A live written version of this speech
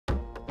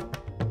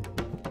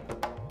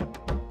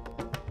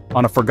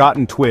On a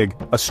forgotten twig,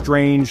 a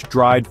strange,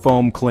 dried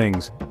foam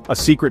clings, a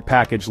secret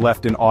package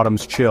left in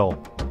autumn's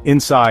chill.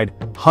 Inside,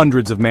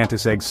 hundreds of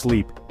mantis eggs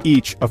sleep,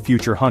 each a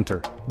future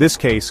hunter. This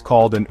case,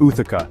 called an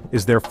Ootheca,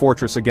 is their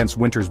fortress against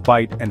winter's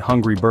bite and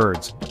hungry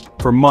birds.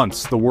 For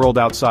months, the world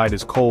outside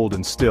is cold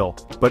and still,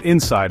 but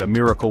inside a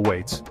miracle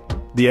waits.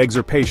 The eggs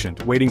are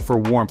patient, waiting for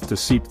warmth to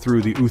seep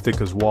through the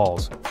Ootheca's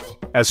walls.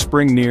 As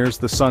spring nears,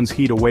 the sun's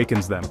heat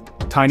awakens them.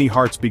 Tiny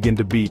hearts begin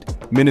to beat,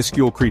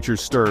 minuscule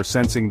creatures stir,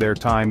 sensing their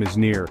time is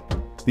near.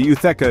 The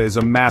Ootheca is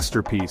a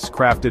masterpiece,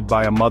 crafted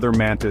by a mother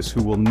mantis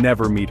who will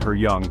never meet her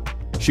young.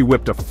 She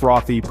whipped a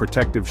frothy,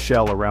 protective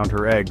shell around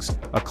her eggs,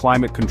 a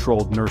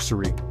climate-controlled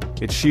nursery.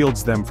 It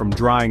shields them from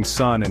drying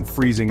sun and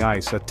freezing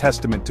ice, a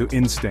testament to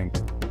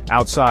instinct.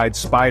 Outside,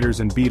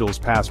 spiders and beetles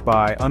pass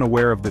by,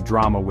 unaware of the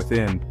drama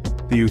within.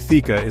 The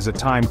Ootheca is a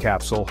time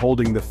capsule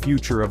holding the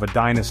future of a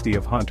dynasty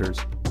of hunters.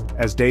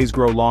 As days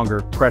grow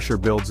longer, pressure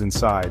builds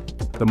inside.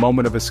 The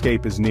moment of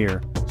escape is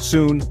near.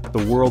 Soon,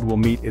 the world will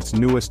meet its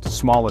newest,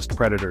 smallest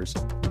predators.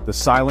 The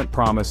silent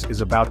promise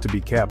is about to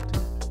be kept.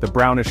 The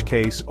brownish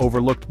case,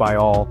 overlooked by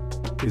all,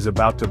 is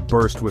about to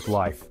burst with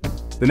life.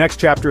 The next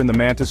chapter in the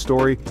mantis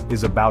story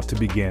is about to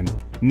begin.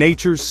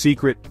 Nature's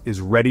secret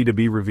is ready to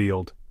be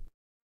revealed.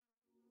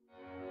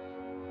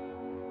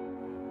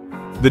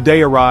 The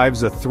day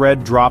arrives, a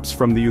thread drops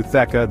from the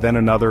Ootheca, then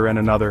another and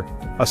another.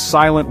 A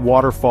silent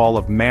waterfall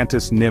of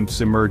mantis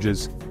nymphs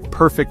emerges,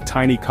 perfect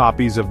tiny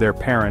copies of their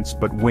parents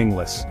but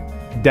wingless.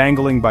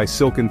 Dangling by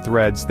silken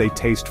threads, they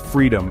taste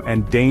freedom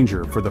and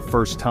danger for the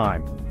first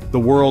time. The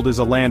world is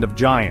a land of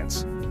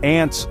giants.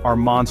 Ants are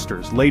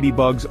monsters,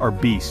 ladybugs are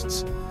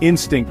beasts.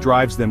 Instinct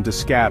drives them to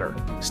scatter.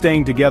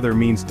 Staying together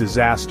means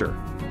disaster.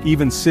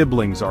 Even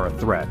siblings are a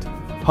threat.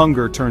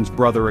 Hunger turns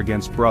brother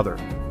against brother.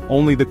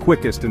 Only the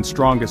quickest and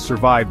strongest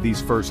survive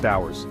these first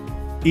hours.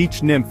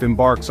 Each nymph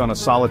embarks on a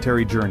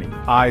solitary journey,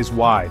 eyes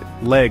wide,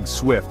 legs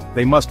swift,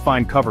 they must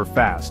find cover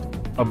fast.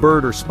 A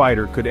bird or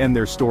spider could end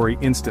their story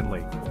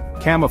instantly.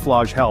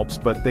 Camouflage helps,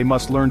 but they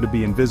must learn to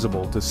be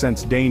invisible to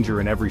sense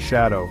danger in every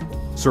shadow.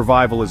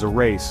 Survival is a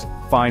race,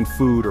 find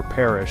food or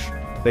perish.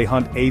 They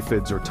hunt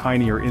aphids or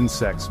tinier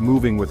insects,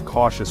 moving with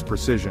cautious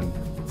precision.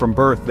 From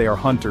birth they are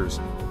hunters,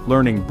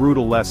 learning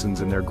brutal lessons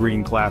in their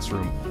green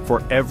classroom.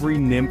 For every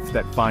nymph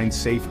that finds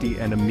safety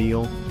and a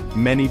meal,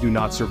 many do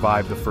not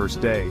survive the first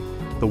day.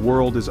 The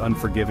world is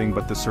unforgiving,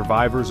 but the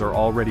survivors are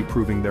already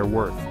proving their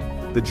worth.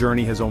 The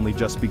journey has only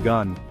just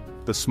begun.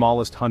 The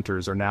smallest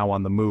hunters are now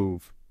on the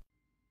move.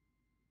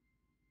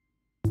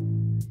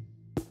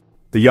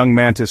 The young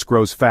mantis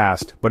grows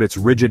fast, but its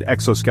rigid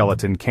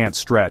exoskeleton can't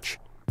stretch.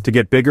 To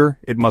get bigger,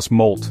 it must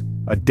molt,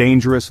 a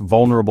dangerous,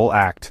 vulnerable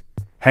act.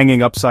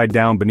 Hanging upside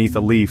down beneath a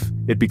leaf,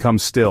 it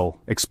becomes still,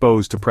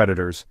 exposed to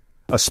predators.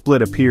 A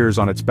split appears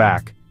on its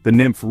back. The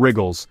nymph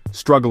wriggles,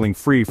 struggling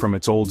free from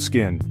its old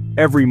skin.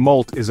 Every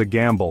molt is a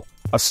gamble.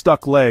 A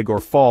stuck leg or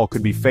fall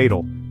could be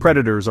fatal.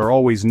 Predators are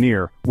always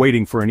near,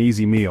 waiting for an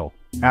easy meal.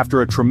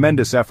 After a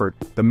tremendous effort,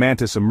 the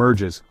mantis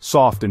emerges,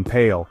 soft and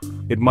pale.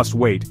 It must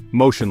wait,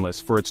 motionless,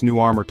 for its new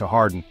armor to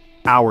harden.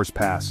 Hours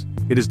pass.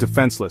 It is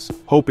defenseless,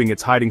 hoping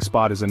its hiding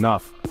spot is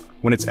enough.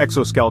 When its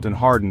exoskeleton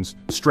hardens,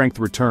 strength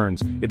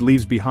returns. It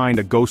leaves behind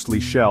a ghostly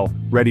shell,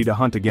 ready to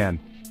hunt again.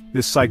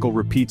 This cycle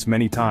repeats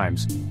many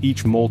times,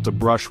 each molt a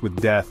brush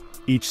with death,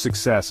 each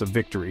success a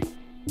victory.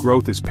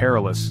 Growth is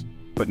perilous,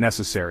 but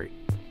necessary.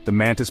 The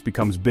mantis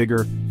becomes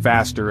bigger,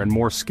 faster, and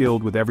more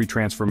skilled with every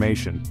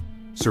transformation.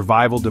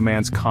 Survival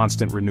demands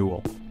constant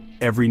renewal.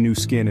 Every new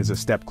skin is a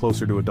step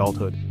closer to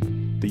adulthood.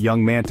 The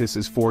young mantis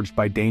is forged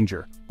by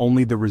danger.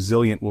 Only the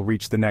resilient will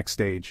reach the next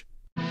stage.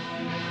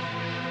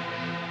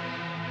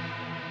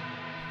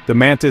 The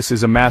mantis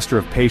is a master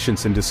of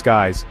patience in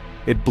disguise.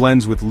 It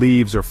blends with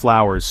leaves or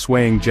flowers,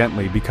 swaying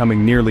gently,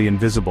 becoming nearly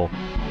invisible.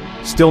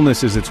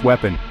 Stillness is its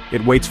weapon.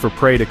 It waits for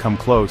prey to come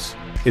close.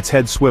 Its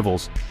head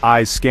swivels,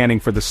 eyes scanning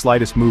for the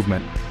slightest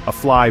movement. A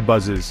fly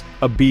buzzes,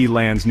 a bee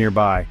lands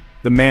nearby.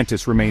 The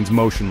mantis remains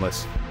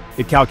motionless.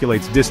 It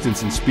calculates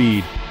distance and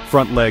speed,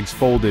 front legs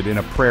folded in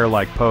a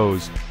prayer-like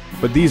pose.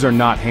 But these are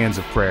not hands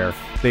of prayer.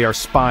 They are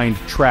spined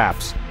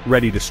traps,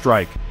 ready to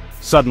strike.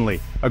 Suddenly,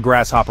 a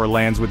grasshopper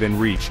lands within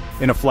reach.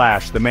 In a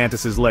flash, the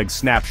mantis's legs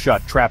snap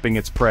shut, trapping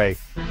its prey.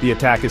 The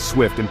attack is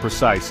swift and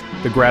precise.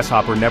 The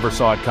grasshopper never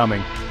saw it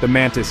coming. The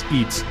mantis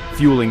eats,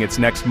 fueling its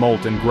next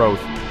molt and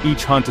growth.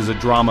 Each hunt is a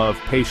drama of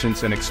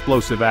patience and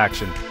explosive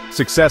action.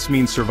 Success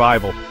means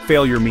survival,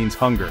 failure means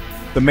hunger.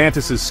 The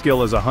mantis's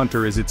skill as a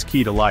hunter is its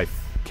key to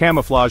life.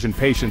 Camouflage and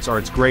patience are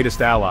its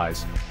greatest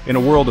allies. In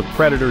a world of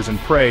predators and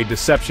prey,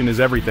 deception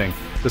is everything.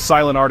 The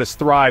silent artist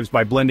thrives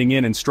by blending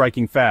in and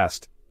striking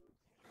fast.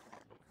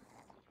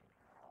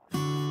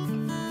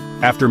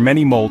 After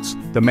many molts,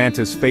 the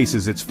mantis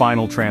faces its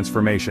final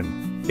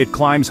transformation. It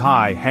climbs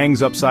high,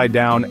 hangs upside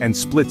down, and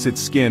splits its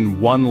skin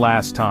one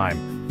last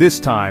time. This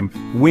time,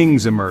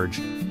 wings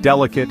emerge,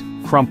 delicate,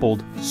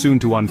 crumpled, soon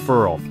to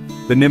unfurl.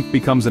 The nymph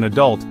becomes an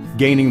adult,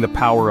 gaining the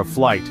power of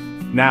flight.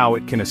 Now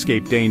it can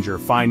escape danger,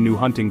 find new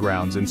hunting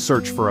grounds, and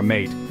search for a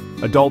mate.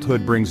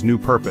 Adulthood brings new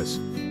purpose,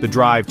 the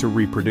drive to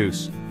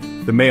reproduce.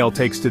 The male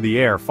takes to the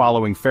air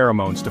following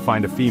pheromones to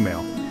find a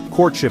female.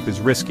 Courtship is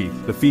risky,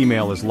 the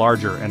female is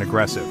larger and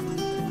aggressive.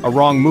 A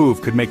wrong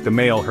move could make the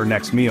male her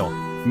next meal.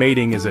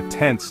 Mating is a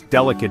tense,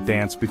 delicate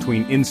dance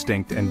between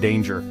instinct and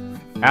danger.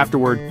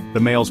 Afterward, the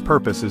male's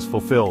purpose is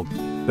fulfilled.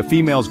 The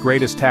female's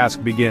greatest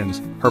task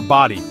begins. Her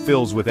body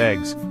fills with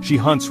eggs. She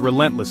hunts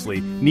relentlessly,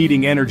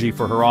 needing energy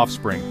for her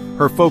offspring.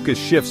 Her focus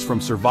shifts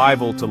from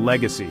survival to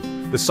legacy.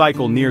 The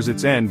cycle nears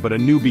its end, but a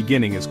new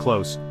beginning is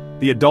close.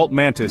 The adult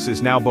mantis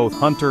is now both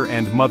hunter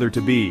and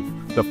mother-to-be.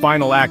 The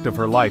final act of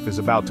her life is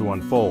about to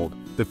unfold.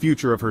 The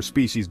future of her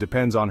species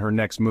depends on her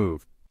next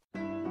move.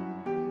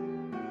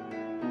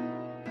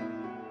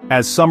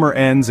 As summer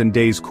ends and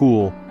days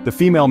cool, the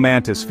female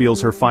mantis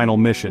feels her final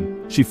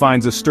mission. She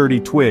finds a sturdy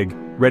twig,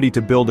 ready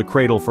to build a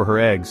cradle for her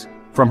eggs.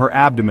 From her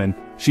abdomen,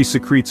 she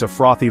secretes a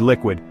frothy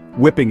liquid,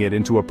 whipping it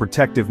into a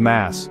protective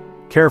mass.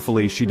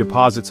 Carefully, she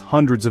deposits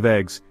hundreds of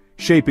eggs,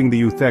 shaping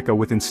the Ootheca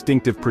with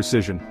instinctive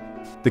precision.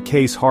 The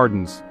case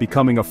hardens,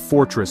 becoming a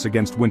fortress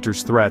against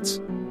winter's threats.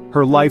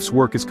 Her life's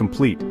work is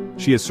complete.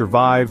 She has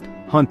survived,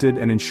 hunted,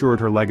 and ensured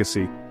her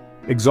legacy.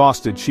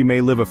 Exhausted, she may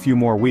live a few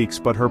more weeks,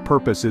 but her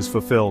purpose is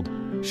fulfilled.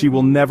 She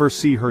will never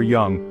see her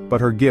young, but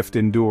her gift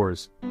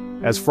endures.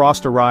 As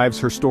frost arrives,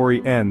 her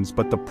story ends,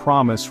 but the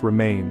promise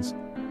remains.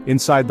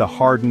 Inside the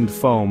hardened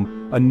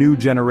foam, a new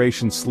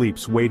generation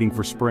sleeps, waiting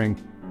for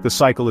spring. The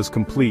cycle is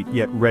complete,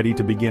 yet ready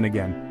to begin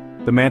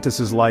again. The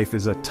mantis's life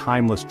is a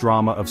timeless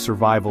drama of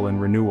survival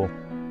and renewal.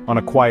 On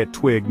a quiet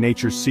twig,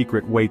 nature's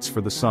secret waits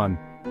for the sun.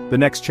 The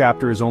next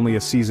chapter is only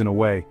a season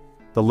away.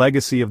 The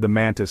legacy of the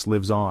mantis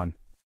lives on.